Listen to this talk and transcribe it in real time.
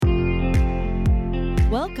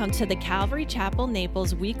Welcome to the Calvary Chapel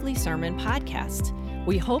Naples Weekly Sermon Podcast.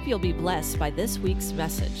 We hope you'll be blessed by this week's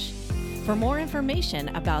message. For more information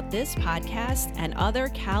about this podcast and other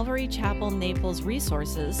Calvary Chapel Naples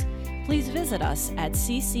resources, please visit us at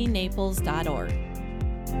ccnaples.org.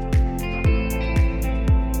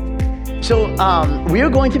 So we are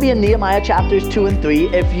going to be in Nehemiah chapters 2 and 3.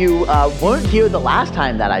 If you weren't here the last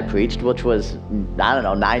time that I preached, which was,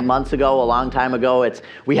 9 months ago, a long time ago,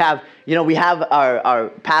 we have our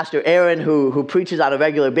Pastor Aaron who preaches on a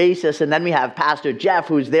regular basis, and then we have Pastor Jeff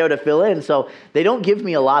who's there to fill in, so they don't give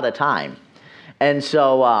me a lot of time. And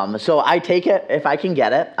so I take it if I can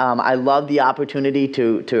get it. I love the opportunity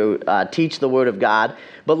to teach the Word of God.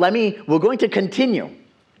 But we're going to continue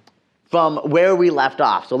from where we left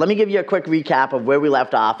off. So let me give you a quick recap of where we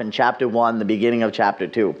left off in chapter 1, the beginning of chapter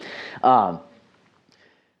 2.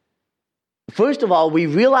 First of all, we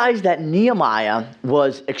realized that Nehemiah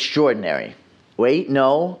was extraordinary. Wait,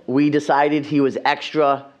 no, we decided he was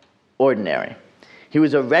extraordinary. He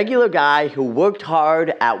was a regular guy who worked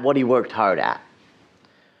hard at what he worked hard at.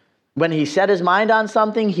 When he set his mind on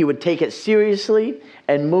something, he would take it seriously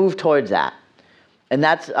and move towards that. And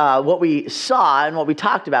that's what we saw and what we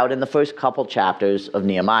talked about in the first couple chapters of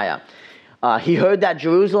Nehemiah. He heard that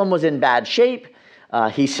Jerusalem was in bad shape.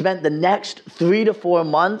 He spent the next 3 to 4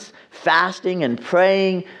 months fasting and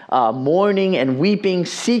praying, mourning and weeping,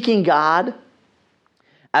 seeking God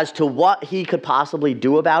as to what he could possibly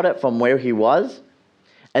do about it from where he was.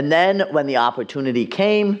 And then when the opportunity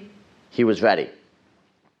came, he was ready.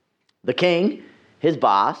 The king, his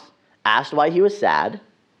boss, asked why he was sad,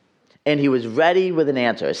 and he was ready with an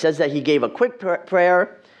answer. It says that he gave a quick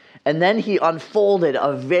prayer, and then he unfolded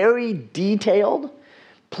a very detailed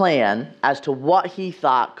plan as to what he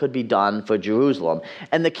thought could be done for Jerusalem.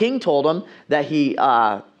 And the king told him that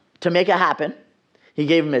to make it happen, he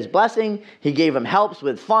gave him his blessing, he gave him helps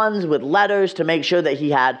with funds, with letters to make sure that he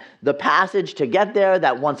had the passage to get there,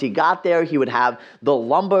 that once he got there, he would have the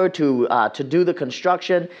lumber to do the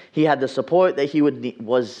construction. He had the support that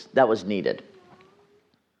was needed.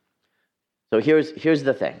 So here's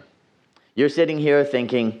the thing. You're sitting here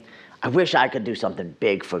thinking, I wish I could do something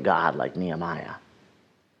big for God like Nehemiah.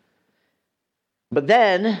 But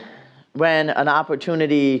then, when an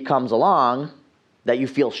opportunity comes along that you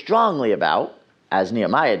feel strongly about, as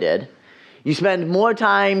Nehemiah did, you spend more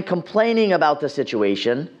time complaining about the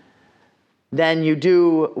situation than you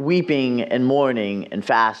do weeping and mourning and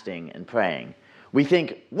fasting and praying. We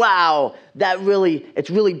think, wow, it's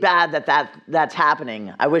really bad that's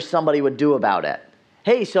happening. I wish somebody would do about it.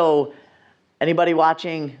 Hey, so anybody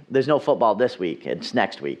watching? There's no football this week. It's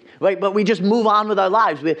next week, right? But we just move on with our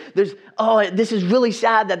lives. This is really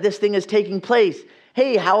sad that this thing is taking place.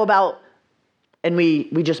 Hey, how about, and we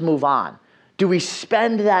just move on. Do we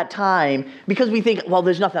spend that time because we think, well,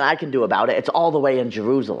 there's nothing I can do about it. It's all the way in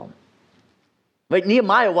Jerusalem. Right?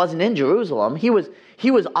 Nehemiah wasn't in Jerusalem. He was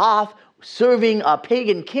off serving a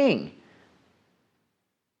pagan king.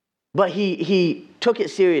 But he took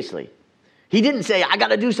it seriously. He didn't say, I got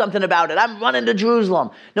to do something about it. I'm running to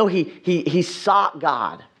Jerusalem. No, he sought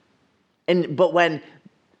God. But when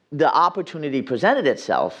the opportunity presented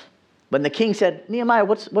itself, when the king said, Nehemiah,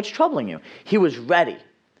 what's troubling you? He was ready.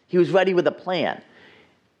 He was ready with a plan.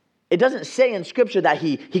 It doesn't say in Scripture that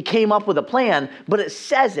he came up with a plan, but it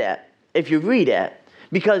says it if you read it.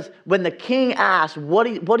 Because when the king asked, what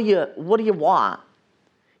do you want?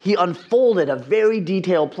 He unfolded a very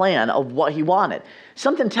detailed plan of what he wanted.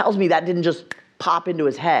 Something tells me that didn't just pop into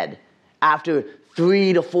his head after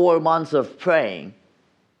 3 to 4 months of praying.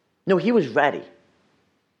 No, he was ready.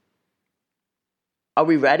 Are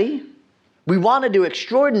we ready? We want to do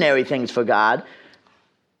extraordinary things for God,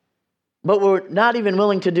 but we're not even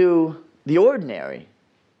willing to do the ordinary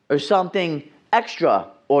or something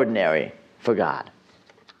extraordinary for God.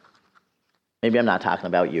 Maybe I'm not talking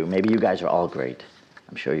about you. Maybe you guys are all great.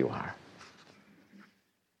 I'm sure you are.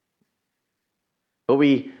 But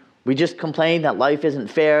we just complain that life isn't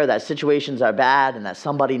fair, that situations are bad, and that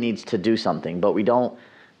somebody needs to do something, but we don't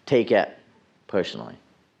take it personally.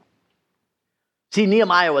 See,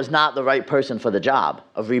 Nehemiah was not the right person for the job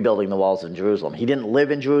of rebuilding the walls in Jerusalem. He didn't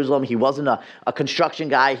live in Jerusalem. He wasn't a construction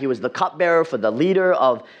guy. He was the cupbearer for the leader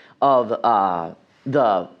of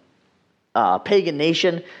the pagan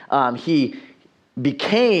nation. He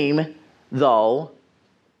became, though,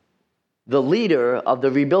 the leader of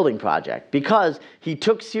the rebuilding project because he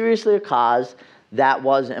took seriously a cause that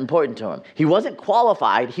was important to him. He wasn't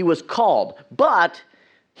qualified. He was called, but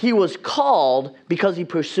he was called because he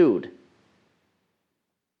pursued.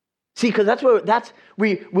 See, because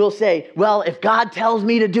we'll say, well, if God tells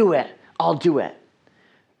me to do it, I'll do it.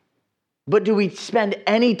 But do we spend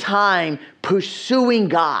any time pursuing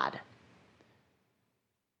God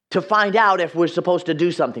to find out if we're supposed to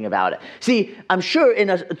do something about it? See, I'm sure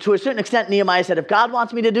to a certain extent, Nehemiah said, if God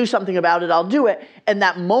wants me to do something about it, I'll do it. And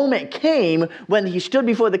that moment came when he stood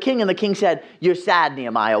before the king, and the king said, "You're sad,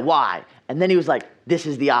 Nehemiah. Why?" And then he was like, "This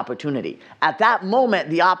is the opportunity." At that moment,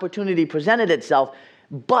 the opportunity presented itself.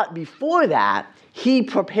 But before that, he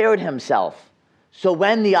prepared himself. So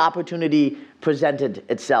when the opportunity presented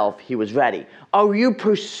itself, he was ready. Are you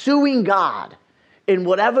pursuing God in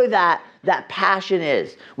whatever that passion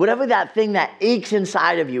is, whatever that thing that aches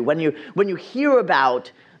inside of you? When you hear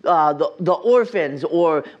about the orphans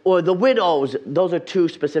or the widows, those are two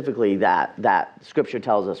specifically that Scripture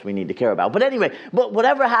tells us we need to care about. But anyway, but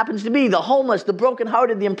whatever happens to be, the homeless, the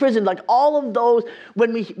brokenhearted, the imprisoned, like all of those,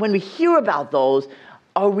 when we hear about those,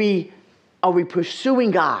 are we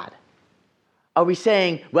pursuing God? Are we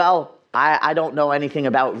saying, well, I don't know anything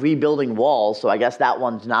about rebuilding walls, so I guess that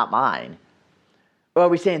one's not mine? Or are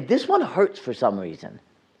we saying, this one hurts for some reason?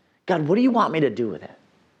 God, what do you want me to do with it?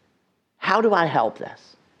 How do I help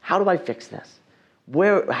this? How do I fix this?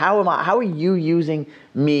 How are you using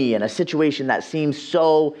me in a situation that seems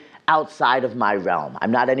so outside of my realm?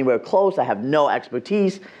 I'm not anywhere close. I have no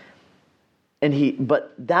expertise.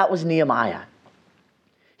 But that was Nehemiah.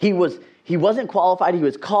 He wasn't qualified. He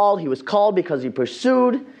was called. He was called because he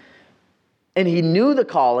pursued. And he knew the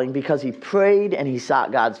calling because he prayed and he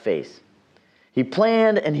sought God's face. He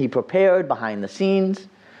planned and he prepared behind the scenes.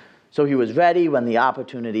 So he was ready when the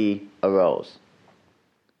opportunity arose.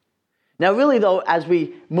 Now, really, though, as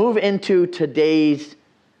we move into today's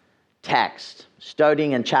text,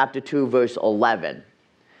 starting in chapter 2, verse 11,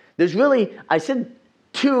 there's really, I said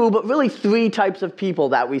two, but really three types of people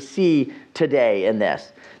that we see today in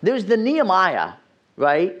this. There's the Nehemiah,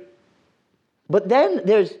 right? But then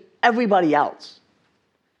there's everybody else.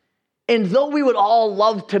 And though we would all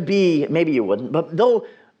love to be, maybe you wouldn't, but though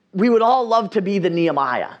we would all love to be the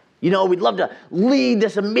Nehemiah, we'd love to lead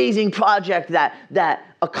this amazing project that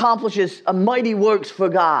accomplishes a mighty works for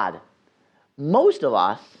God. Most of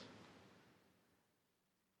us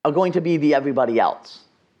are going to be the everybody else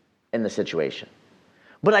in the situation.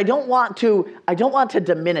 But I don't want to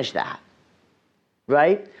diminish that,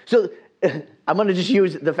 right? So I'm going to just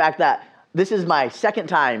use the fact that this is my second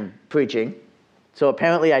time preaching. So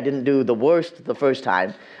apparently I didn't do the worst the first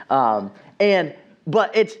time.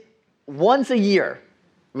 But it's once a year,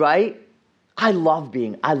 right? I love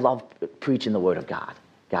preaching the Word of God,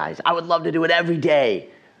 guys. I would love to do it every day,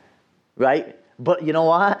 right? But you know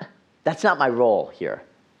what? That's not my role here.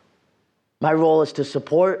 My role is to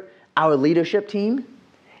support our leadership team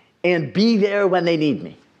and be there when they need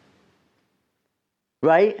me,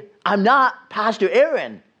 right? I'm not Pastor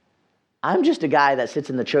Aaron. I'm just a guy that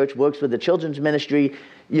sits in the church, works with the children's ministry,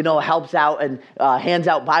 helps out and hands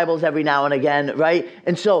out Bibles every now and again, right?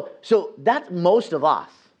 And so that's most of us.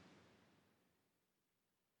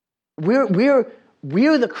 We're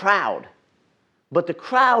the crowd, but the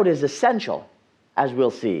crowd is essential, as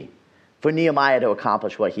we'll see, for Nehemiah to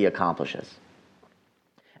accomplish what he accomplishes.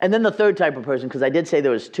 And then the third type of person, because I did say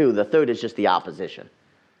there was two, the third is just the opposition.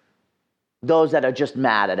 Those that are just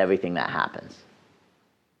mad at everything that happens.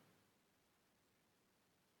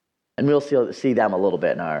 And we'll see them a little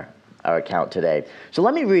bit in our account today. So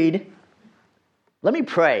let me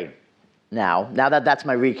pray now that that's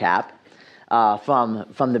my recap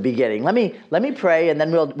from the beginning. Let me pray, and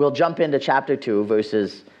then we'll jump into chapter 2,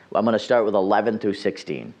 verses, I'm going to start with 11 through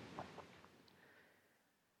 16.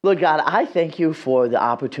 Lord God, I thank you for the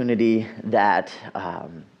opportunity that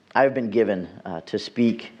I've been given to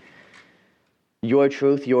speak your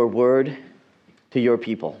truth, your word to your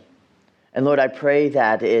people. And Lord, I pray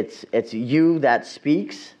that it's you that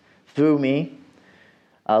speaks through me.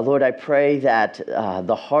 Lord, I pray that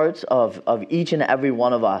the hearts of each and every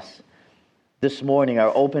one of us this morning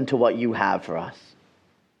are open to what you have for us.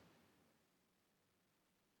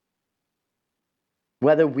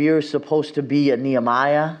 Whether we're supposed to be a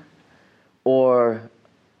Nehemiah or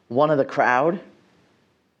one of the crowd,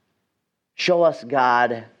 show us,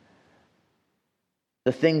 God,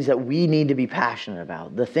 the things that we need to be passionate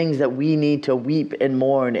about, the things that we need to weep and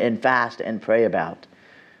mourn and fast and pray about,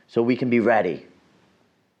 so we can be ready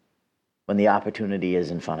when the opportunity is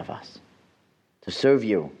in front of us to serve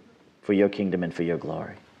you for your kingdom and for your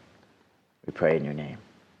glory. We pray in your name.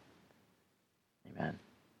 Amen.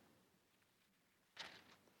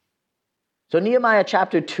 So Nehemiah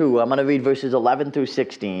chapter 2, I'm going to read verses 11 through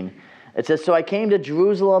 16. It says, "So I came to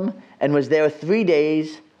Jerusalem and was there 3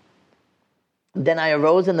 days. Then I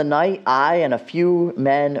arose in the night, I and a few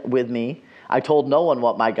men with me. I told no one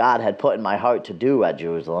what my God had put in my heart to do at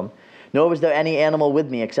Jerusalem, nor was there any animal with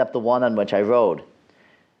me except the one on which I rode.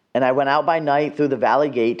 And I went out by night through the valley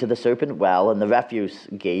gate to the serpent well and the refuse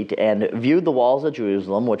gate, and viewed the walls of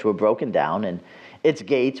Jerusalem, which were broken down, and its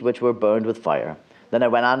gates, which were burned with fire. Then I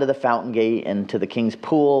went on to the fountain gate and to the king's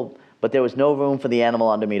pool, but there was no room for the animal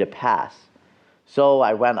under me to pass. So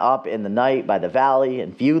I went up in the night by the valley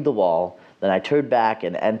and viewed the wall. Then I turned back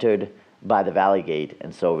and entered by the valley gate,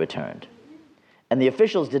 and so returned. And the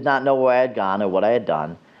officials did not know where I had gone or what I had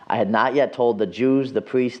done. I had not yet told the Jews, the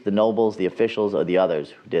priests, the nobles, the officials, or the others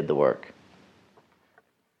who did the work.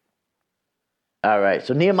 All right,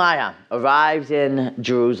 so Nehemiah arrives in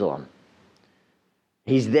Jerusalem.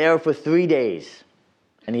 He's there for 3 days,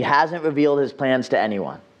 and he hasn't revealed his plans to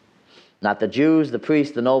anyone. Not the Jews, the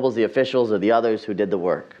priests, the nobles, the officials, or the others who did the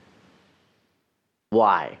work.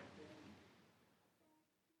 Why?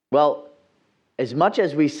 Well, as much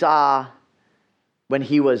as we saw when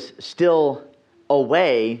he was still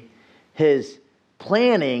away, his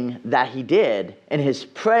planning that he did, and his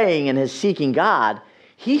praying and his seeking God,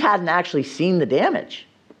 he hadn't actually seen the damage.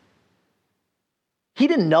 He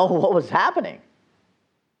didn't know what was happening.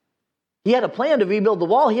 He had a plan to rebuild the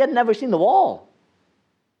wall. He had never seen the wall.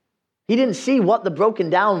 He didn't see what the broken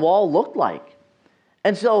down wall looked like.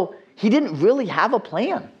 And so he didn't really have a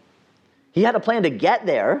plan. He had a plan to get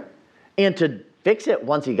there and to fix it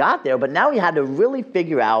once he got there, but now he had to really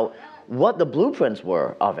figure out what the blueprints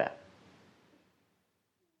were of it.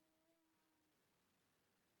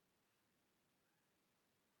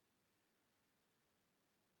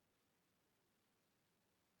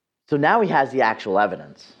 So now he has the actual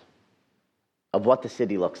evidence of what the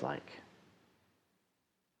city looks like.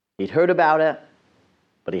 He'd heard about it,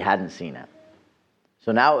 but he hadn't seen it.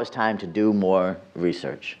 So now it was time to do more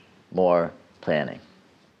research, more planning.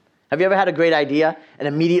 Have you ever had a great idea and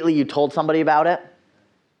immediately you told somebody about it?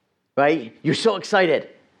 Right? You're so excited.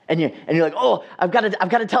 And you're like, oh, I've got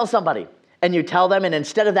to tell somebody. And you tell them, and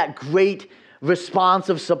instead of that great response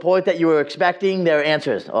of support that you were expecting, their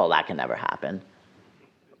answer is, oh, that can never happen.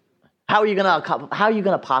 How are you going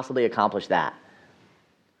to possibly accomplish that?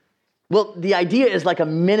 Well, the idea is like a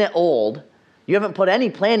minute old. You haven't put any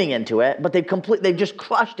planning into it, but they've just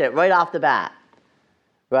crushed it right off the bat.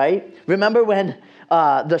 Right? Remember when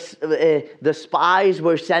the spies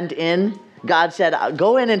were sent in? God said,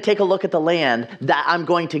 go in and take a look at the land that I'm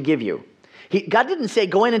going to give you. God didn't say,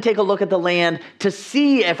 go in and take a look at the land to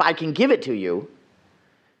see if I can give it to you.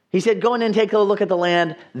 He said, go in and take a look at the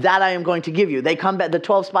land that I am going to give you. They come back, the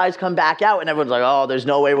 12 spies come back out, and everyone's like, oh, there's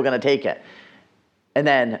no way we're going to take it. And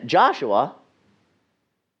then Joshua,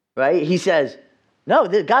 right, he says, no,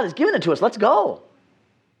 God has given it to us. Let's go.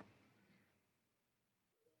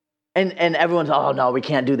 And everyone's, oh, no, we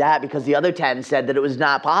can't do that because the other 10 said that it was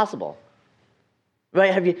not possible.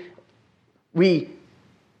 Right?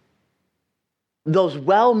 Those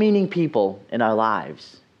well-meaning people in our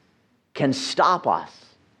lives can stop us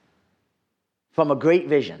from a great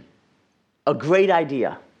vision, a great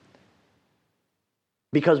idea,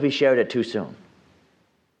 because we shared it too soon.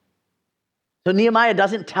 So Nehemiah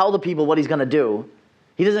doesn't tell the people what he's going to do.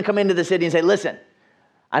 He doesn't come into the city and say, listen,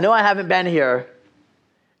 I know I haven't been here,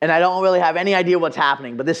 and I don't really have any idea what's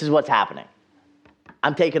happening, but this is what's happening.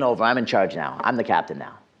 I'm taking over. I'm in charge now. I'm the captain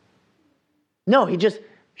now. No, he just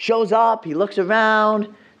shows up. He looks around,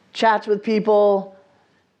 chats with people,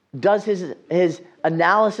 does his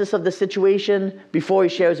analysis of the situation before he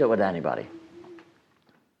shares it with anybody.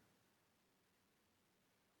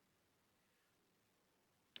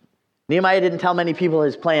 Nehemiah didn't tell many people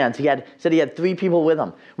his plans. He said he had 3 people with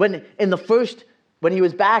him. When he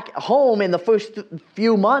was back home in the first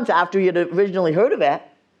few months after he had originally heard of it,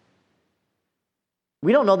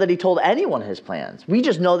 we don't know that he told anyone his plans. We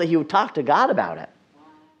just know that he would talk to God about it.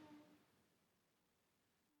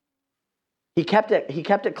 He kept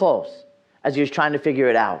it close as he was trying to figure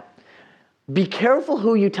it out. Be careful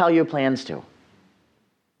who you tell your plans to.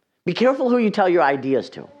 Be careful who you tell your ideas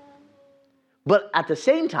to. But at the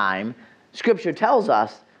same time, Scripture tells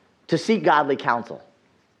us to seek godly counsel.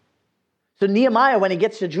 So Nehemiah, when he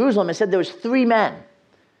gets to Jerusalem, it said there was 3 men.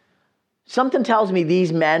 Something tells me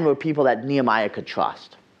these men were people that Nehemiah could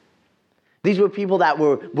trust. These were people that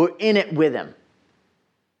were in it with him.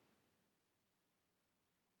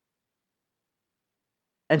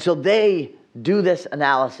 And so they do this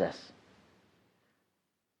analysis.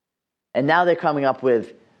 And now they're coming up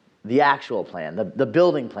with the actual plan, the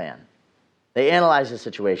building plan. They analyze the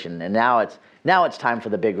situation, and now it's time for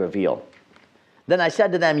the big reveal. Then I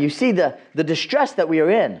said to them, you see the distress that we are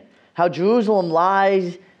in, how Jerusalem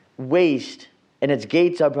lies waste, and its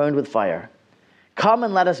gates are burned with fire. Come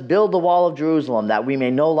and let us build the wall of Jerusalem, that we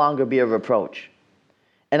may no longer be a reproach.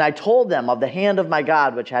 And I told them of the hand of my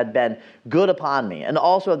God, which had been good upon me, and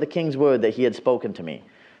also of the king's word that he had spoken to me.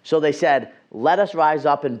 So they said, let us rise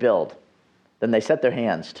up and build. Then they set their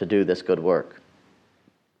hands to do this good work.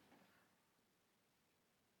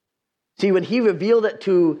 See, when he revealed it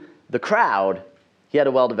to the crowd, he had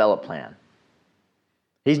a well-developed plan.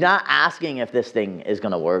 He's not asking if this thing is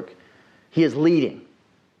going to work. He is leading.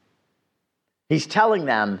 He's telling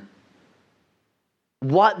them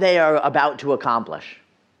what they are about to accomplish.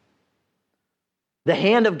 The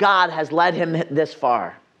hand of God has led him this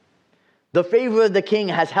far. The favor of the king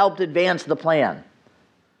has helped advance the plan.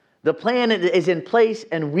 The plan is in place,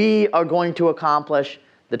 and we are going to accomplish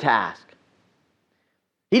the task.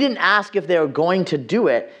 He didn't ask if they were going to do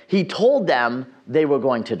it. He told them they were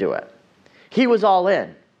going to do it. He was all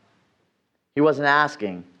in. He wasn't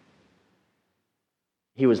asking.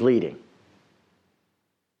 He was leading.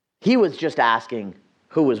 He was just asking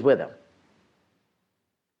who was with him.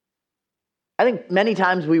 I think many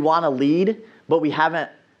times we want to lead, but we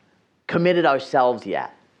haven't committed ourselves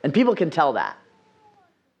yet. And people can tell that.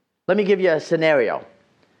 Let me give you a scenario.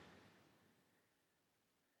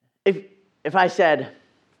 If I said,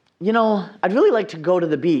 I'd really like to go to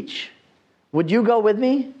the beach. Would you go with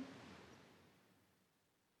me?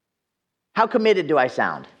 How committed do I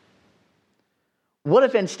sound? What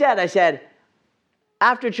if instead I said,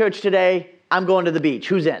 after church today, I'm going to the beach.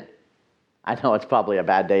 Who's in? I know it's probably a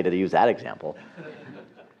bad day to use that example.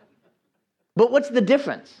 But what's the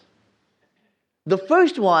difference? The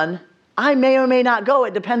first one, I may or may not go.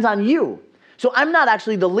 It depends on you. So I'm not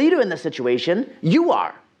actually the leader in the situation. You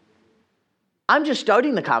are. I'm just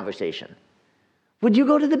starting the conversation. Would you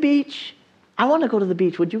go to the beach? I want to go to the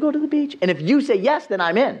beach. Would you go to the beach? And if you say yes, then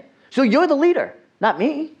I'm in. So you're the leader, not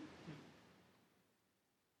me.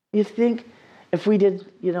 You think if we did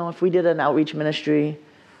an outreach ministry,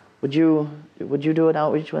 would you do an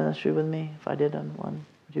outreach ministry with me? If I did one,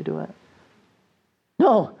 would you do it?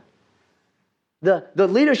 No. The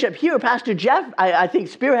leadership here, Pastor Jeff, I think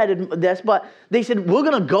spearheaded this, but they said, we're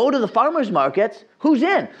going to go to the farmers markets. Who's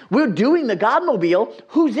in? We're doing the Godmobile.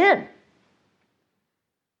 Who's in?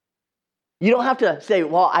 You don't have to say,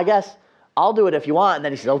 well, I guess I'll do it if you want. And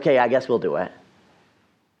then he says, okay, I guess we'll do it.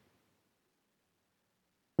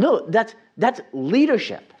 No, that's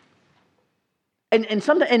leadership. And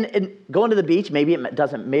sometimes and going to the beach, maybe it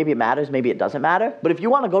doesn't, maybe it matters, maybe it doesn't matter. But if you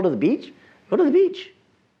want to go to the beach, go to the beach.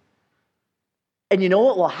 And you know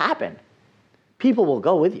what will happen? People will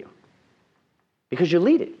go with you because you're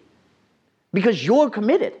leading, because you're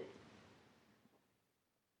committed.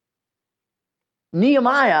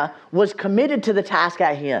 Nehemiah was committed to the task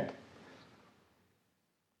at hand.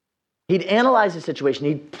 He'd analyzed the situation.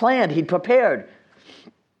 He'd planned. He'd prepared.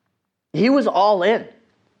 He was all in.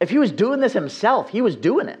 If he was doing this himself, he was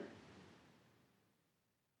doing it.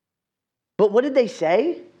 But what did they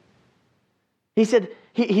say? He said,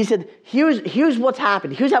 here's what's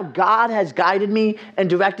happened. Here's how God has guided me and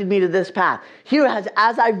directed me to this path.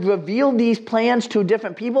 As I've revealed these plans to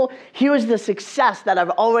different people, here's the success that I've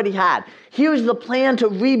already had. Here's the plan to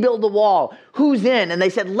rebuild the wall. Who's in? And they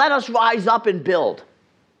said, let us rise up and build.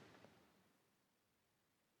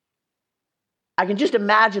 I can just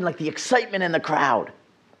imagine the excitement in the crowd.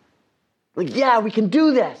 Yeah, we can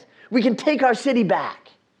do this. We can take our city back.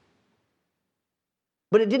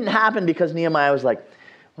 But it didn't happen because Nehemiah was like,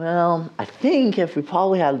 well, I think if we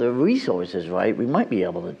probably had the resources right, we might be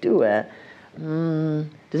able to do it.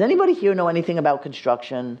 Does anybody here know anything about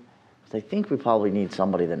construction? Because I think we probably need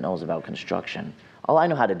somebody that knows about construction. All I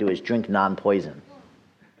know how to do is drink non-poison.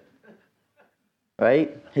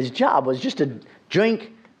 Right? His job was just to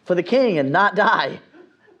drink for the king and not die.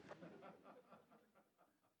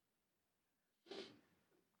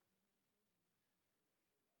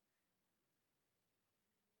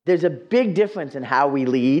 There's a big difference in how we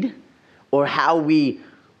lead or how we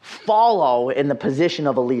follow in the position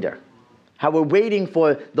of a leader. How we're waiting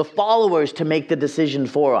for the followers to make the decision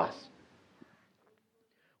for us.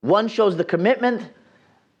 One shows the commitment,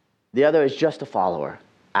 the other is just a follower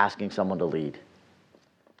asking someone to lead.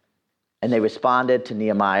 And they responded to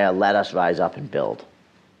Nehemiah, let us rise up and build.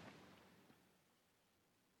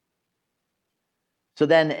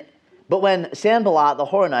 But when Sanballat the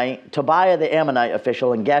Horonite, Tobiah the Ammonite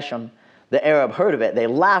official, and Geshem the Arab heard of it, they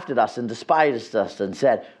laughed at us and despised us and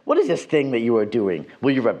said, what is this thing that you are doing?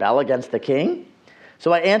 Will you rebel against the king?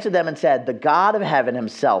 So I answered them and said, the God of heaven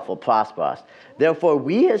himself will prosper us. Therefore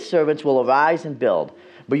we his servants will arise and build.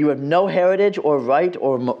 But you have no heritage or right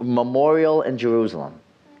or memorial in Jerusalem.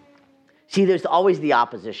 See, there's always the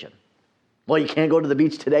opposition. Well, you can't go to the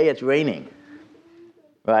beach today, it's raining.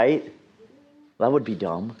 right? That would be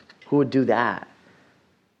dumb. Who would do that?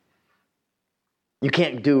 You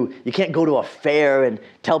can't go to a fair and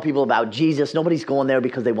tell people about Jesus. Nobody's going there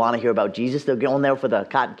because they want to hear about Jesus. They're going there for the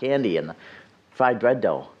cotton candy and the fried bread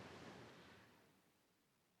dough.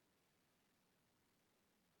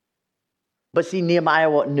 But see,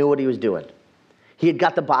 Nehemiah knew what he was doing. He had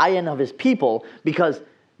got the buy-in of his people because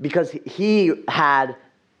he had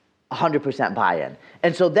 100% buy-in.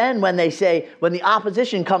 And so then when the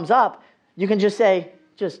opposition comes up, you can just say,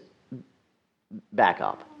 just back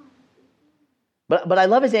up. But I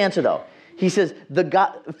love his answer, though. He says,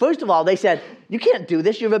 first of all, they said, you can't do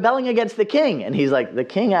this. You're rebelling against the king. And he's like, the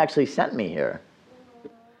king actually sent me here.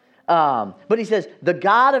 But he says, the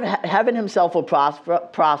God of heaven himself will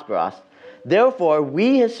prosper us. Therefore,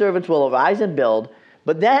 we, his servants, will arise and build.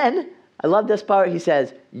 But then, I love this part, he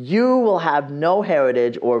says, you will have no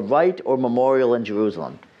heritage or right or memorial in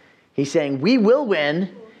Jerusalem. He's saying, we will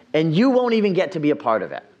win, and you won't even get to be a part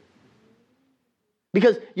of it.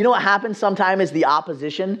 Because you know what happens sometimes is the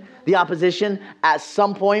opposition at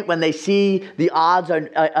some point when they see the odds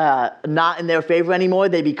are not in their favor anymore,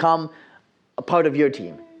 they become a part of your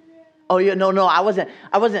team. Oh yeah, no, I wasn't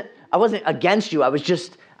against you. I was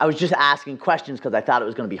just asking questions because I thought it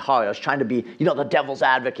was going to be hard. I was trying to be, the devil's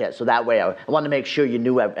advocate. So that way I wanted to make sure you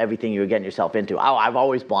knew everything you were getting yourself into. Oh, I've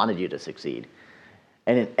always wanted you to succeed.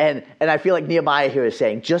 And I feel like Nehemiah here is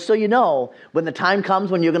saying, just so you know, when the time comes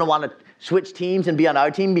when you're going to want to switch teams and be on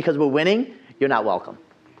our team because we're winning, you're not welcome.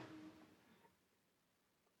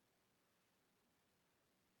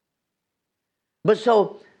 But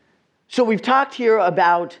so we've talked here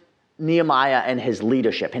about Nehemiah and his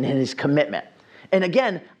leadership and his commitment. And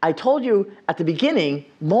again, I told you at the beginning,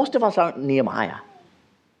 most of us aren't Nehemiah,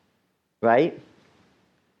 right?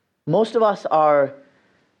 Most of us are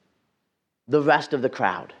the rest of the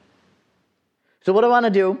crowd. So what I want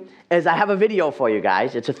to do is I have a video for you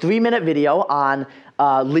guys. It's a 3-minute video on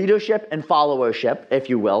leadership and followership, if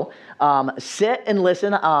you will. Sit and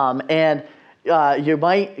listen, and you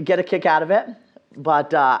might get a kick out of it.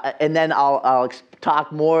 But and then I'll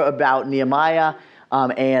talk more about Nehemiah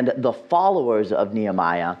and the followers of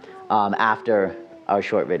Nehemiah after our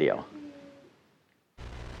short video.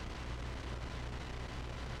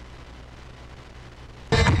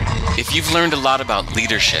 If you've learned a lot about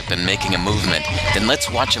leadership and making a movement, then let's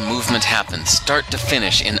watch a movement happen start to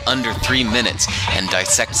finish in under 3 minutes and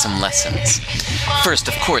dissect some lessons. First,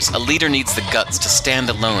 of course, a leader needs the guts to stand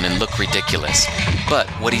alone and look ridiculous. But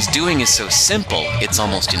what he's doing is so simple, it's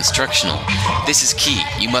almost instructional. This is key.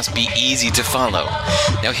 You must be easy to follow.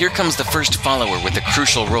 Now here comes the first follower with a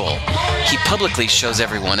crucial role. He publicly shows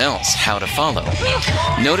everyone else how to follow.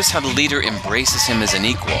 Notice how the leader embraces him as an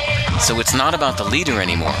equal. So it's not about the leader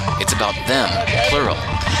anymore. It's about them, plural.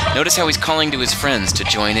 Notice how he's calling to his friends to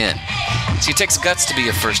join in. So it takes guts to be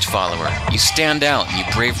a first follower. You stand out and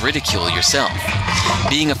you brave ridicule yourself.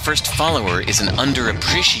 Being a first follower is an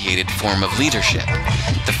underappreciated form of leadership.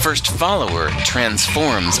 The first follower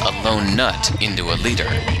transforms a lone nut into a leader.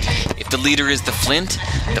 If the leader is the flint,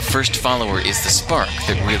 the first follower is the spark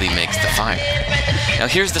that really makes the fire. Now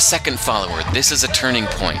here's the second follower. This is a turning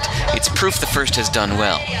point. It's proof the first has done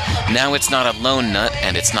well. Now it's not a lone nut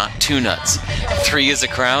and it's not 2 nuts. 3 is a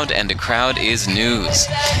crowd and a crowd is news.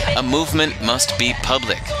 A movement must be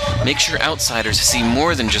public. Make sure outsiders see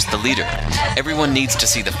more than just the leader. Everyone needs to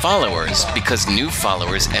see the followers because new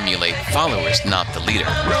followers emulate followers, not the leader.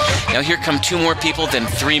 Now here come 2 more people, then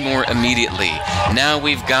 3 more immediately. Now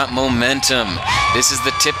we've got momentum. This is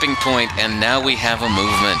the tipping point, and now we have a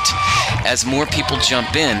movement. As more people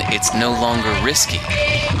jump in, it's no longer risky.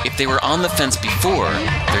 If they were on the fence before,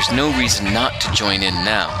 there's no reason not to join in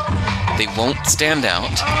now. They won't stand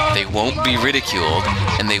out, they won't be ridiculed,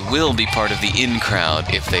 and they will be part of the in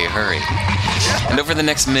crowd if they hurry. And over the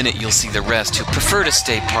next minute, you'll see the rest who prefer to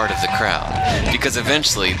stay part of the crowd, because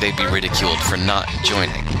eventually they'd be ridiculed for not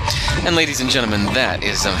joining. And ladies and gentlemen, that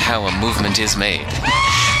is how a movement is made.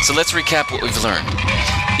 So let's recap what we've learned.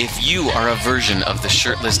 If you are a version of the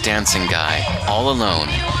shirtless dancing guy, all alone,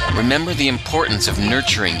 remember the importance of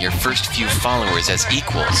nurturing your first few followers as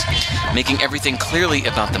equals, making everything clearly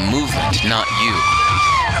about the movement, not you.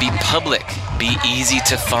 Be public, be easy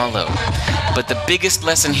to follow. But the biggest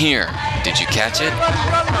lesson here, did you catch it?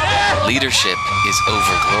 Leadership is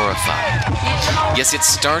overglorified. Yes, it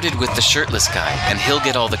started with the shirtless guy, and he'll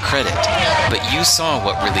get all the credit, but you saw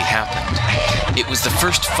what really happened. It was the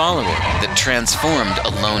first follower that transformed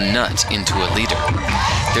a lone nut into a leader.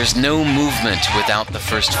 There's no movement without the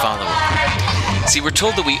first follower. See, we're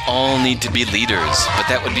told that we all need to be leaders, but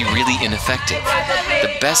that would be really ineffective.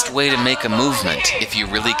 The best way to make a movement, if you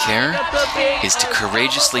really care, is to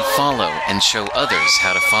courageously follow and show others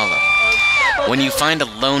how to follow. When you find a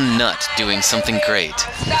lone nut doing something great,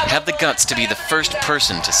 have the guts to be the first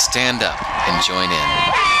person to stand up and join in.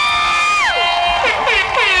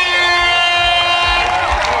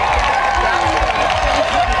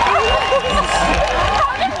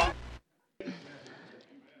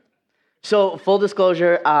 So, full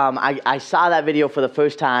disclosure, I saw that video for the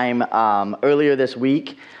first time earlier this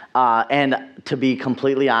week, and to be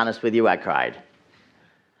completely honest with you, I cried.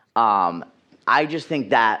 I just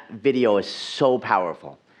think that video is so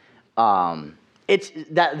powerful. It's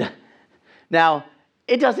that now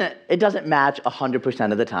it doesn't match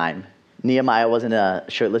 100% of the time. Nehemiah wasn't a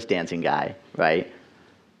shirtless dancing guy, right?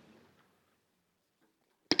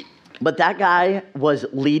 But that guy was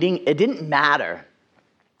leading. It didn't matter.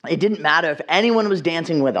 It didn't matter if anyone was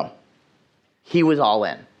dancing with him. He was all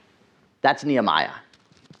in. That's Nehemiah,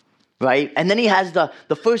 right? And then he has the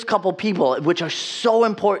first couple people, which are so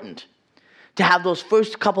important, to have those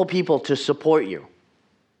first couple people to support you.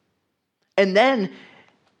 And then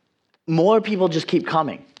more people just keep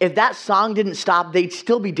coming. If that song didn't stop, they'd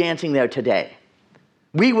still be dancing there today.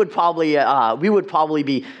 We would probably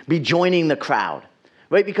be joining the crowd,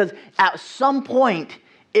 right? Because at some point,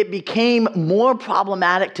 it became more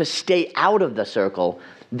problematic to stay out of the circle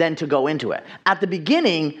than to go into it. At the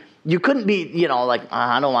beginning, you couldn't be, like,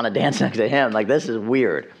 I don't want to dance next to him. Like, this is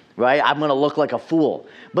weird, right? I'm going to look like a fool.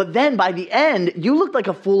 But then by the end, you looked like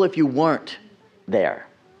a fool if you weren't there.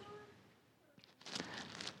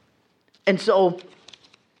 And so,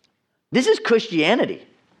 this is Christianity.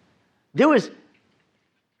 There was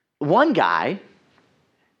one guy,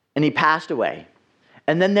 and he passed away.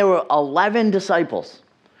 And then there were 11 disciples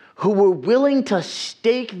who were willing to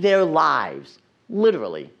stake their lives,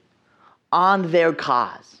 literally, on their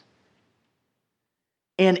cause.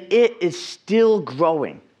 And it is still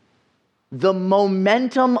growing. The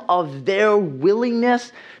momentum of their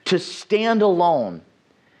willingness to stand alone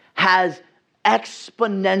has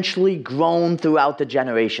exponentially grown throughout the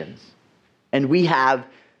generations. And we have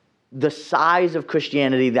the size of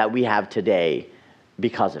Christianity that we have today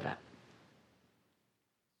because of it.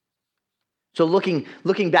 So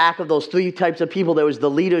looking back of those three types of people, there was the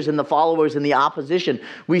leaders and the followers and the opposition.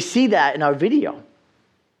 We see that in our video.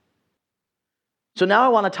 So now I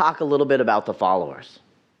want to talk a little bit about the followers.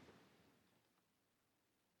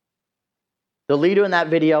 The leader in that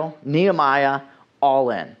video, Nehemiah, all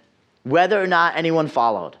in, whether or not anyone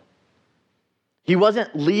followed. He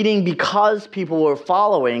wasn't leading because people were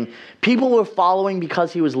following. People were following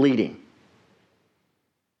because he was leading.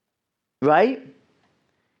 Right?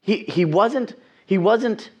 He wasn't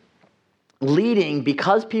leading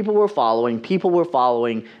because people were following. People were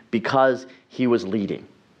following because he was leading.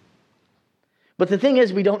 But the thing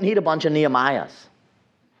is, we don't need a bunch of Nehemiahs.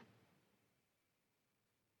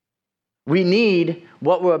 We need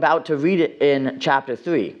what we're about to read in chapter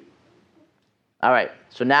 3. All right,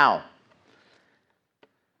 so now,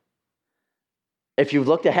 if you've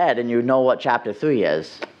looked ahead and you know what chapter 3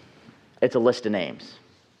 is, it's a list of names.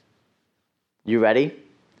 You ready?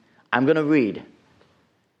 I'm going to read,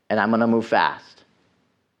 and I'm going to move fast.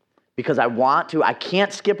 Because I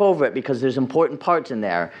can't skip over it because there's important parts in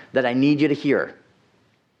there that I need you to hear.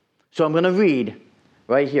 So I'm going to read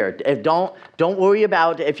right here. Don't worry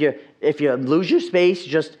about if you lose your space,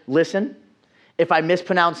 just listen. If I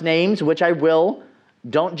mispronounce names, which I will,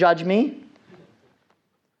 don't judge me.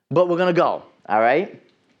 But we're going to go, all right?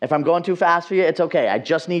 If I'm going too fast for you, it's okay. I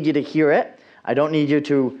just need you to hear it. I don't need you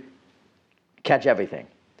to catch everything.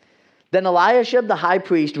 Then Eliashib the high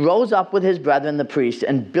priest rose up with his brethren the priests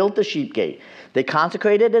and built the sheep gate. They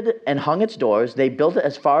consecrated it and hung its doors. They built it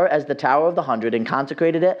as far as the Tower of the 100 and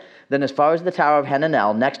consecrated it. Then as far as the Tower of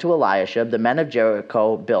Hananel, next to Eliashib, the men of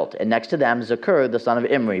Jericho built. And next to them, Zakur, the son of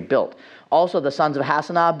Imri, built. Also the sons of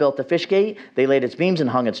Hassanah built the fish gate. They laid its beams and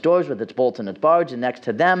hung its doors with its bolts and its bars. And next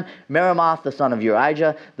to them, Meremoth, the son of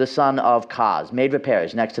Urijah, the son of Kaz, made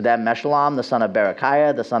repairs. Next to them, Meshullam, the son of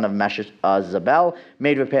Berechiah, the son of Zabel,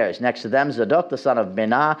 made repairs. Next to them, Zadok, the son of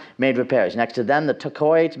Benah, made repairs. Next to them, the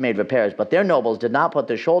Tekoites made repairs. But their nobles did not put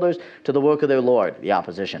their shoulders to the work of their lord, the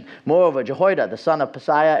opposition. Moreover, Jehoiada, the son of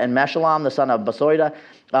Paseah, and Meshullam, the son of Basoida,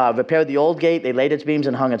 repaired the old gate. They laid its beams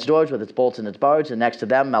and hung its doors with its bolts and its bars. And next to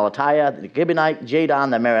them, Melatiah, the Gibeonite,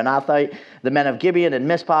 Jadon the Meronothite, the men of Gibeon and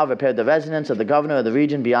Mizpah repaired the residence of the governor of the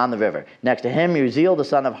region beyond the river. Next to him, Uziel, the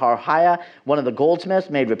son of Harhaiah, one of the goldsmiths,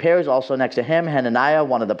 made repairs. Also next to him, Hananiah,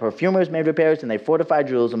 one of the perfumers, made repairs, and they fortified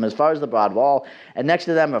Jerusalem as far as the broad wall. And next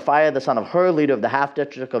to them, Raphiah, the son of Hur, leader of the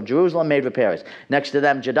half-district of Jerusalem, made repairs. Next to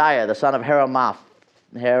them, Jediah, the son of Heramoth,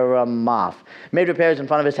 made repairs in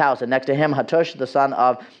front of his house, and next to him Hattush, the son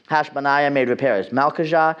of Hashbaniah, made repairs.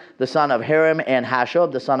 Malchijah, the son of Hiram, and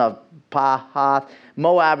Hashub, the son of Pahath,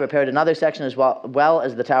 Moab, repaired another section as well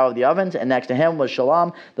as the Tower of the Ovens, and next to him was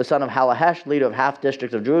Shalom, the son of Halahesh, leader of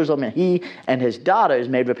half-district of Jerusalem, and he and his daughters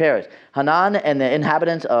made repairs. Hanan and the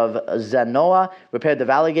inhabitants of Zanoah repaired the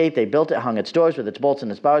valley gate. They built it, hung its doors with its bolts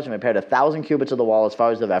and its bars, and repaired 1,000 cubits of the wall as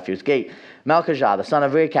far as the refuse gate. Malchijah, the son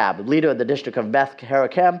of Rechab, leader of the district of Beth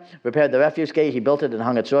Harakem, repaired the refuse gate. He built it and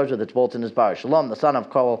hung its doors with its bolts and its bars. Shalom, the son of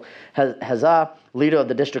Kol Hazah, leader of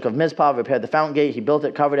the district of Mizpah, repaired the fountain gate. He built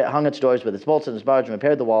it, covered it, hung its doors with its bolts and its bars, and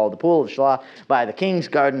repaired the wall of the pool of Shelah by the king's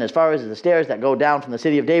garden as far as the stairs that go down from the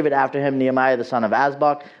city of David. After him, Nehemiah, the son of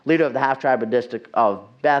Azbuk, leader of the half-tribe of district of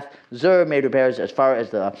Beth Zur, made repairs as far as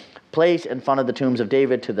the place in front of the tombs of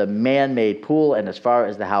David to the man-made pool and as far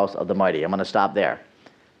as the house of the mighty. I'm going to stop there.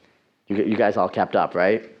 You guys all kept up,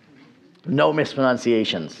 right? No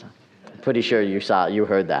mispronunciations. I'm pretty sure you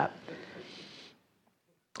heard that.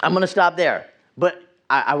 I'm going to stop there. But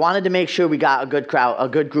I wanted to make sure we got a good crowd, a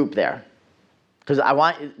good group there, because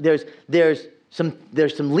there's some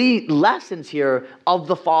lessons here of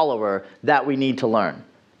the follower that we need to learn,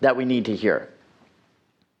 that we need to hear.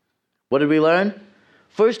 What did we learn?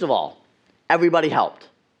 First of all, everybody helped.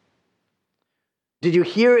 Did you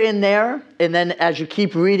hear in there, and then as you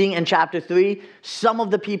keep reading in chapter 3, some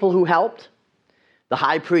of the people who helped? The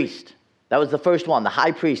high priest. That was the first one. The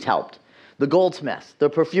high priest helped. The goldsmiths, the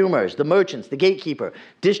perfumers, the merchants, the gatekeeper,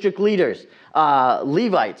 district leaders,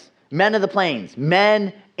 Levites, men of the plains,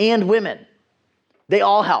 men and women. They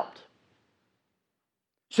all helped.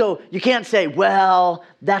 So you can't say, well,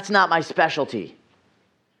 that's not my specialty.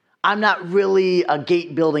 I'm not really a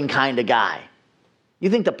gate building kind of guy. You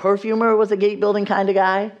think the perfumer was a gate building kind of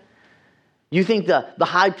guy? You think the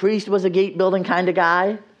high priest was a gate building kind of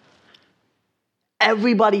guy?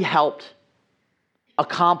 Everybody helped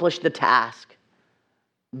accomplish the task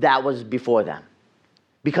that was before them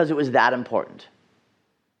because it was that important.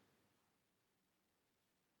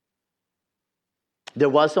 There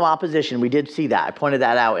was some opposition. We did see that. I pointed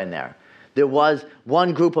that out in there. There was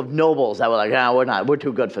one group of nobles that were like, no, we're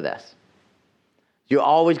too good for this. You're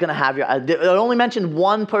always going to have I only mentioned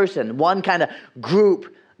one person, one kind of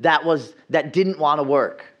group that didn't want to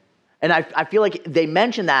work. And I feel like they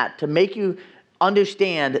mentioned that to make you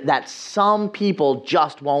understand that some people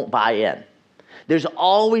just won't buy in. There's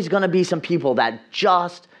always going to be some people that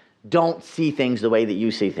just don't see things the way that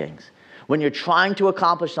you see things. When you're trying to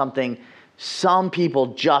accomplish something, some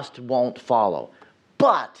people just won't follow.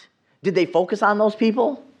 But did they focus on those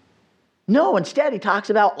people? No, instead he talks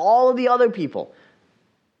about all of the other people.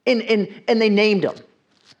 And they named them.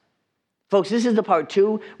 Folks, this is the part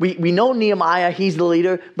 2. We know Nehemiah, he's the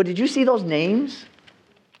leader, but did you see those names?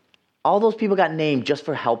 All those people got named just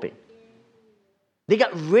for helping. They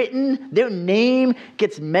got written, their name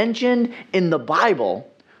gets mentioned in the Bible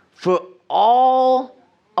for all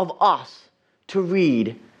of us to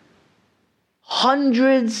read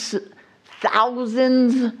hundreds,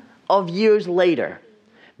 thousands of years later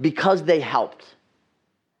because they helped.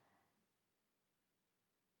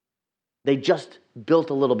 They just built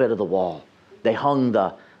a little bit of the wall. They hung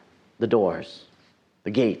the doors,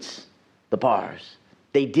 the gates, the bars.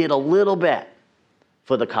 They did a little bit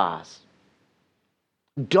for the cause.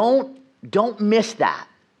 Don't miss that.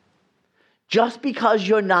 Just because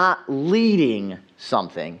you're not leading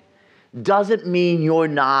something doesn't mean you're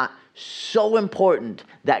not so important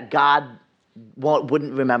that God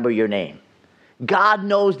wouldn't remember your name. God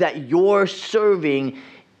knows that you're serving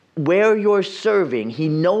where you're serving. He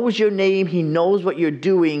knows your name. He knows what you're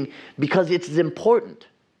doing because it's important.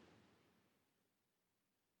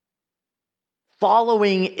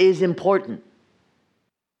 Following is important.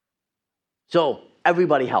 So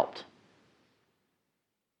everybody helped.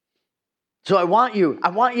 So I want you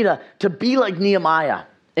to be like Nehemiah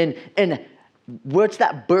and what's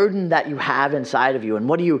that burden that you have inside of you and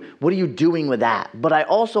what are you doing with that? But I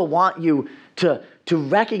also want you to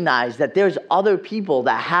recognize that there's other people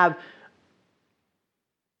that have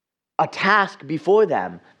a task before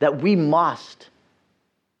them that we must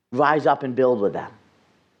rise up and build with them.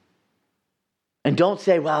 And don't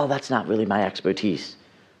say, well, that's not really my expertise.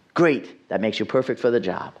 Great, that makes you perfect for the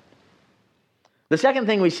job. The second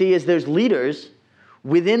thing we see is there's leaders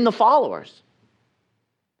within the followers.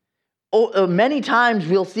 Many times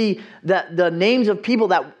we'll see that the names of people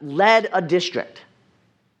that led a district.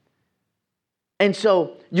 And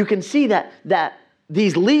so you can see that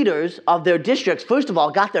these leaders of their districts, first of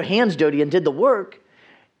all, got their hands dirty and did the work,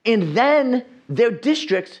 and then their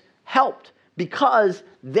districts helped because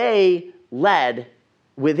they led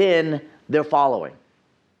within their following.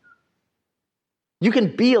 You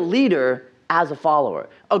can be a leader as a follower.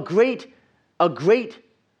 A great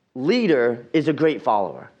leader is a great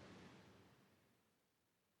follower.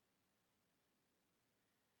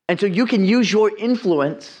 And so you can use your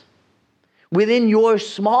influence within your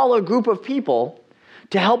smaller group of people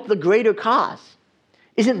to help the greater cause.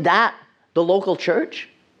 Isn't that the local church?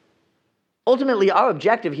 Ultimately, our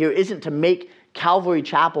objective here isn't to make Calvary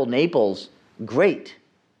Chapel Naples great.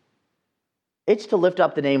 It's to lift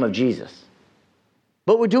up the name of Jesus.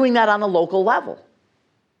 But we're doing that on a local level.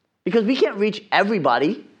 Because we can't reach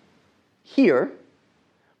everybody here,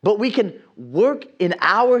 but we can work in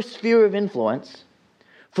our sphere of influence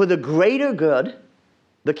for the greater good,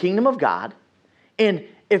 the kingdom of God. And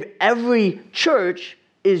if every church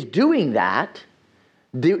is doing that,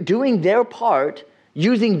 doing their part,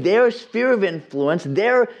 using their sphere of influence,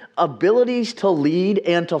 their abilities to lead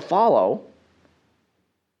and to follow,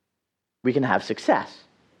 we can have success.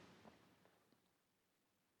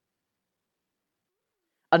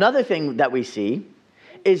 Another thing that we see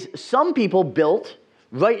is some people built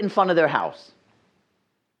right in front of their house.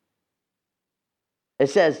 It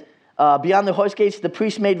says, beyond the horse gates, the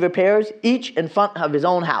priest made repairs, each in front of his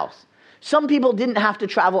own house. Some people didn't have to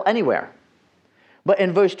travel anywhere. But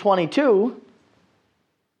in verse 22,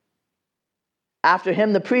 after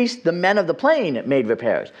him, the priest, the men of the plain, made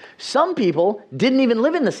repairs. Some people didn't even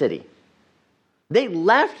live in the city. They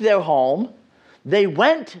left their home. They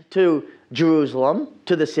went to Jerusalem,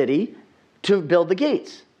 to the city, to build the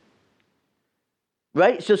gates.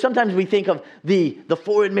 Right? So sometimes we think of the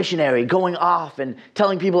foreign missionary going off and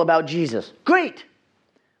telling people about Jesus. Great!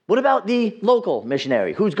 What about the local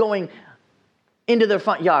missionary who's going into their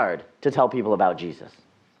front yard to tell people about Jesus?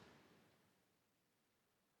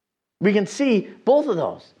 We can see both of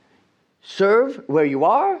those. Serve where you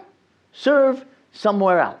are, serve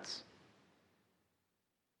somewhere else.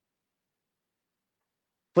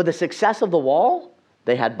 For the success of the wall,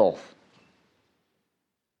 they had both.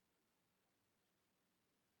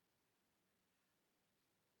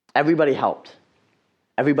 Everybody helped.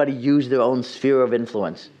 Everybody used their own sphere of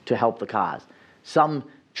influence to help the cause. Some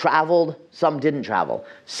traveled, some didn't travel.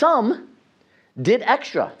 Some did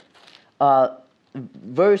extra.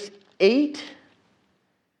 Verse 8,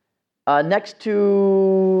 next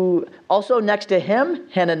to him,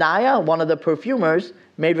 Hananiah, one of the perfumers,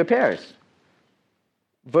 made repairs.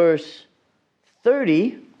 Verse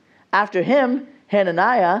 30, after him,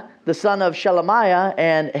 Hananiah, the son of Shelemiah,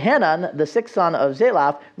 and Hanan, the sixth son of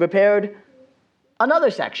Zalaph, repaired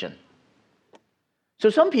another section. So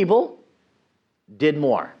some people did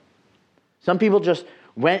more. Some people just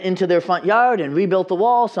went into their front yard and rebuilt the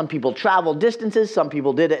wall. Some people traveled distances. Some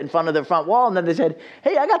people did it in front of their front wall. And then they said,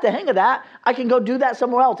 hey, I got the hang of that. I can go do that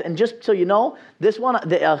somewhere else. And just so you know, this one,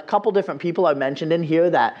 a couple different people I mentioned in here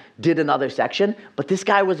that did another section. But this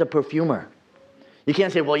guy was a perfumer. You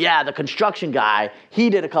can't say, well, yeah, the construction guy,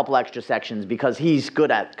 he did a couple extra sections because he's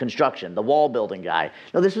good at construction, the wall building guy.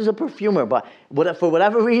 No, this was a perfumer, but for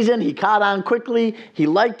whatever reason, he caught on quickly. He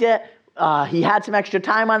liked it. He had some extra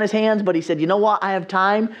time on his hands, but he said, you know what? I have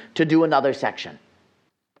time to do another section.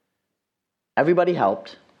 Everybody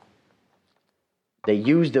helped. They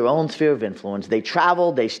used their own sphere of influence. They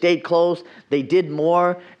traveled. They stayed close. They did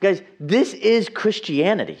more. Guys, this is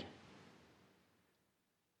Christianity.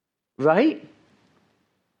 Right?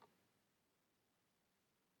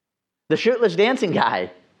 The shirtless dancing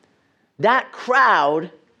guy, that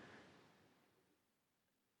crowd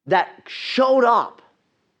that showed up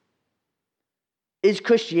is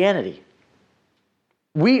Christianity.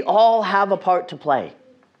 We all have a part to play.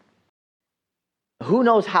 Who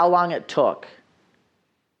knows how long it took?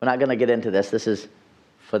 We're not going to get into this. This is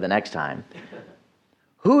for the next time.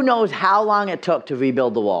 Who knows how long it took to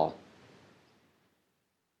rebuild the wall?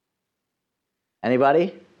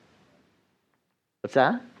 Anybody? What's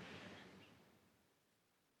that?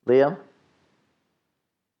 Liam?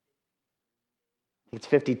 It's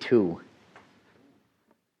 52.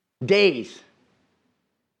 Days.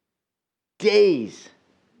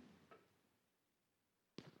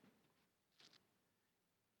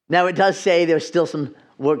 Now it does say there's still some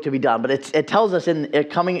work to be done, but it tells us in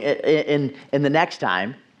the next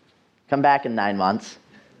time, come back in 9 months,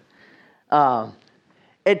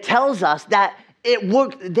 it tells us that it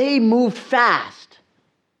worked. They moved fast.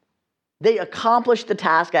 They accomplished the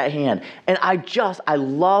task at hand. And I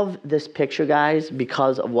love this picture, guys,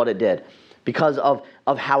 because of what it did, because of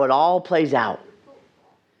how it all plays out.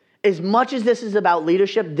 As much as this is about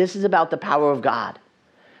leadership, this is about the power of God.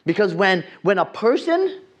 Because when a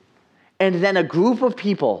person and then a group of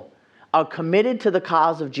people are committed to the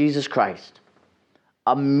cause of Jesus Christ,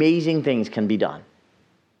 amazing things can be done.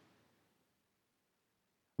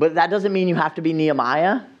 But that doesn't mean you have to be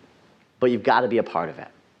Nehemiah, but you've got to be a part of it.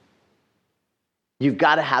 You've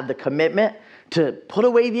got to have the commitment to put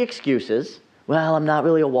away the excuses. Well, I'm not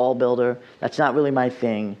really a wall builder. That's not really my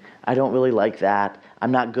thing. I don't really like that.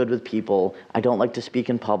 I'm not good with people. I don't like to speak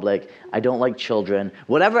in public. I don't like children.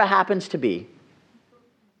 Whatever it happens to be.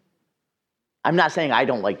 I'm not saying I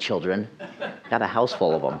don't like children. Got a house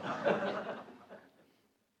full of them.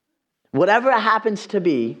 Whatever it happens to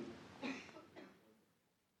be,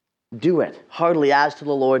 do it heartily as to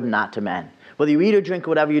the Lord and not to men. Whether you eat or drink,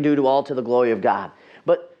 whatever you do, do all to the glory of God.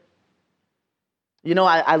 But,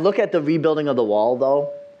 I look at the rebuilding of the wall,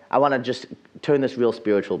 though. I want to just turn this real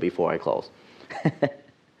spiritual before I close.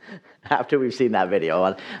 After we've seen that video,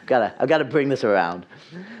 I've got to bring this around.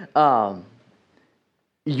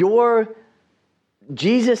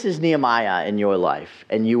 Jesus is Nehemiah in your life,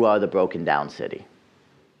 and you are the broken down city,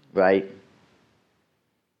 right?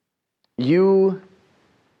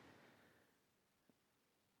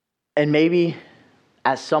 And maybe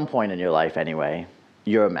at some point in your life anyway,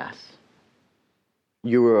 you're a mess.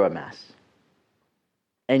 You were a mess.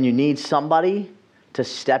 And you need somebody to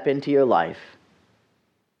step into your life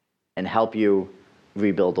and help you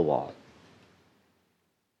rebuild the wall.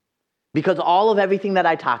 Because all of everything that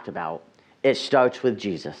I talked about, it starts with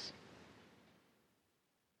Jesus.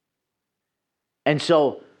 And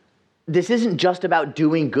so this isn't just about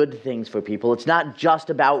doing good things for people. It's not just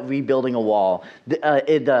about rebuilding a wall.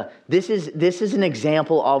 This is an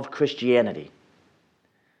example of Christianity.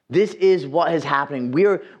 This is what is happening.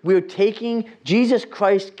 We're taking, Jesus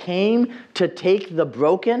Christ came to take the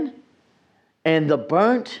broken and the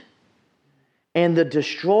burnt and the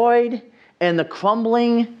destroyed and the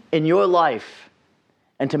crumbling in your life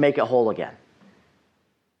and to make it whole again.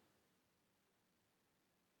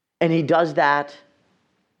 And he does that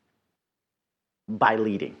by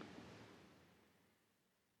leading.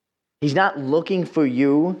 He's not looking for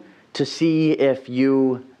you to see if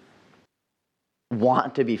you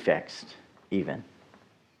want to be fixed, even.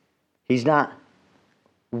 He's not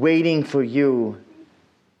waiting for you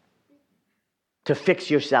to fix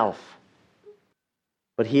yourself,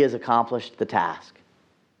 but he has accomplished the task.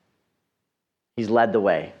 He's led the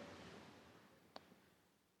way.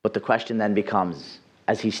 But the question then becomes,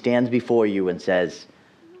 as he stands before you and says,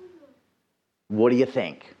 what do you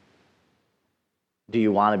think? Do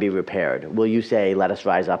you want to be repaired? Will you say, let us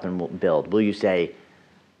rise up and build? Will you say,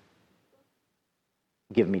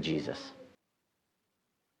 give me Jesus?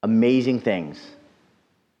 Amazing things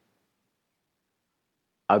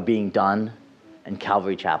are being done in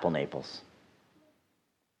Calvary Chapel, Naples.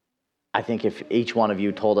 I think if each one of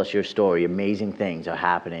you told us your story, amazing things are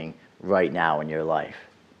happening right now in your life.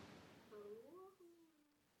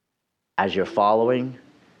 As you're following,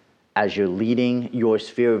 as you're leading your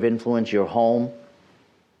sphere of influence, your home,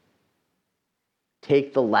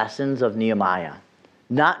 take the lessons of Nehemiah.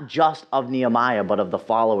 Not just of Nehemiah, but of the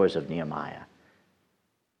followers of Nehemiah.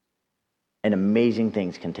 And amazing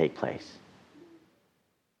things can take place.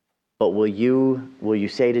 But will you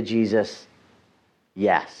say to Jesus,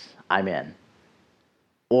 yes, I'm in?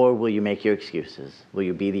 Or will you make your excuses? Will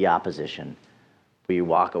you be the opposition? Will you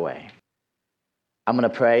walk away? I'm going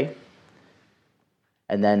to pray.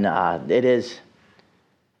 And then it is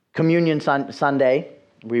Communion Sunday.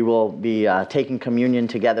 We will be taking communion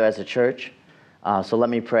together as a church. So let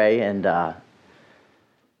me pray, and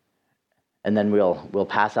then we'll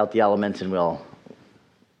pass out the elements, and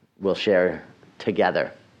we'll share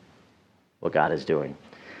together what God is doing.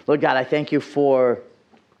 Lord God, I thank you for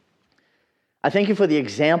the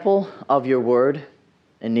example of your word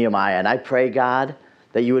in Nehemiah, and I pray, God,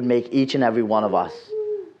 that you would make each and every one of us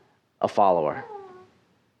a follower.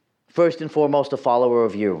 First and foremost, a follower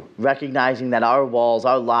of you, recognizing that our walls,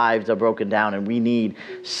 our lives are broken down, and we need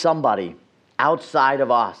somebody outside of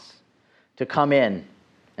us to come in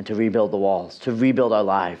and to rebuild the walls, to rebuild our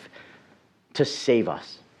life, to save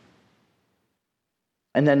us.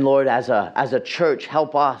 And then, Lord, as a church,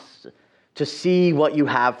 help us to see what you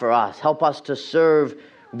have for us. Help us to serve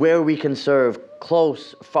where we can serve,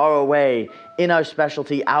 close, far away, in our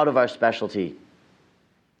specialty, out of our specialty.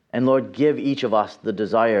 And Lord, give each of us the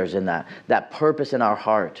desires and that purpose in our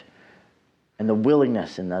heart and the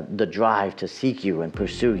willingness and the drive to seek you and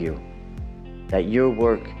pursue you. that your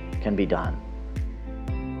work can be done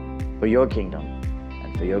for your kingdom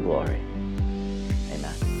and for your glory.